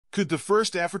Could the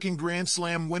first African Grand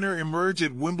Slam winner emerge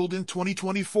at Wimbledon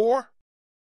 2024?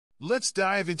 Let's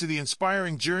dive into the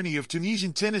inspiring journey of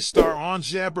Tunisian tennis star Ons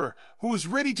Jabeur, who is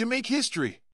ready to make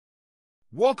history.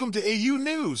 Welcome to AU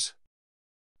News.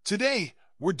 Today,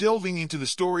 we're delving into the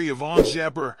story of Ons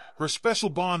Jabeur, her special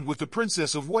bond with the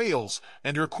Princess of Wales,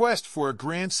 and her quest for a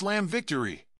Grand Slam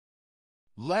victory.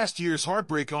 Last year's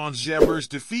heartbreak. Ons Jabeur's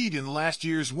defeat in last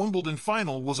year's Wimbledon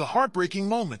final was a heartbreaking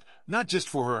moment, not just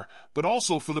for her, but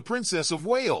also for the Princess of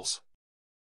Wales.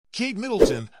 Kate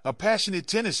Middleton, a passionate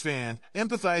tennis fan,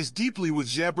 empathized deeply with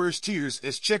Jabeur's tears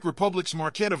as Czech Republic's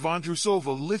Markéta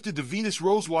Vondrousova lifted the Venus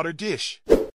Rosewater dish.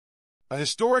 A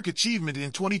historic achievement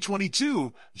in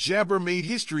 2022, Jabeur made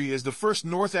history as the first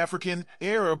North African,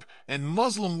 Arab, and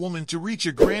Muslim woman to reach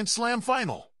a Grand Slam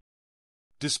final.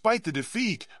 Despite the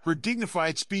defeat, her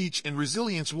dignified speech and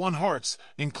resilience won hearts,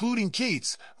 including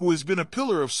Kate's, who has been a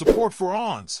pillar of support for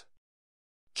Ons.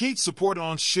 Kate's support.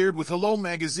 Ons shared with Hello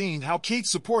magazine how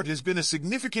Kate's support has been a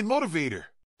significant motivator.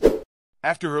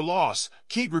 After her loss,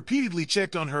 Kate repeatedly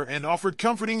checked on her and offered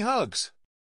comforting hugs.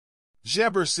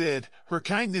 Jabeur said, "Her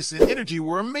kindness and energy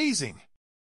were amazing."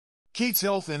 Kate's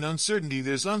health and uncertainty.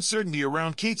 There's uncertainty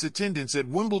around Kate's attendance at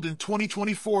Wimbledon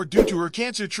 2024 due to her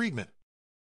cancer treatment.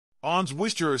 Ons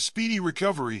wished her a speedy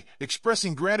recovery,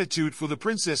 expressing gratitude for the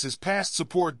princess's past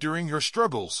support during her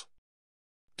struggles.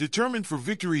 Determined for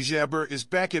victory, Jabeur is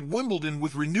back at Wimbledon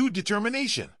with renewed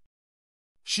determination.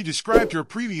 She described her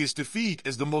previous defeat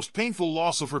as the most painful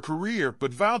loss of her career,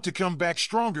 but vowed to come back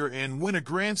stronger and win a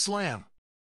Grand Slam.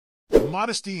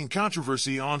 Modesty and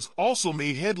controversy. Ons also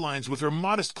made headlines with her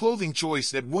modest clothing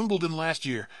choice at Wimbledon last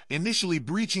year, initially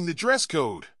breaching the dress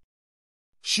code.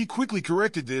 She quickly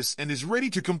corrected this and is ready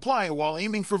to comply while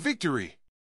aiming for victory.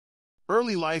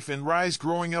 Early life and rise.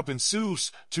 Growing up in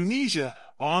Sousse, Tunisia,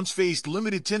 Ons faced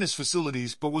limited tennis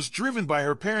facilities but was driven by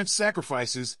her parents'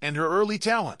 sacrifices and her early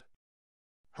talent.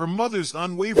 Her mother's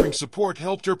unwavering support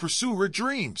helped her pursue her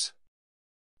dreams.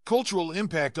 Cultural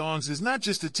impact. Ons is not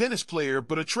just a tennis player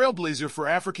but a trailblazer for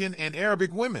African and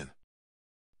Arabic women.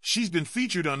 She's been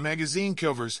featured on magazine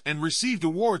covers and received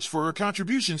awards for her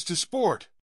contributions to sport.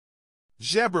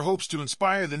 Jabeur hopes to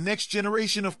inspire the next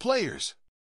generation of players.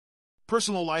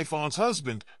 Personal life. Ons'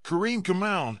 husband, Karim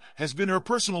Kamaun, has been her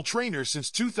personal trainer since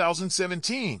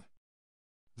 2017.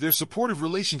 Their supportive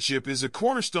relationship is a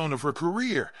cornerstone of her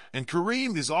career, and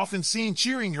Karim is often seen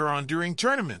cheering her on during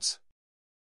tournaments.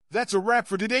 That's a wrap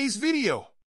for today's video.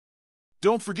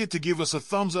 Don't forget to give us a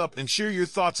thumbs up and share your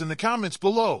thoughts in the comments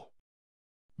below.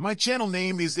 My channel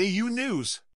name is AU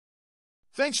News.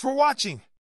 Thanks for watching.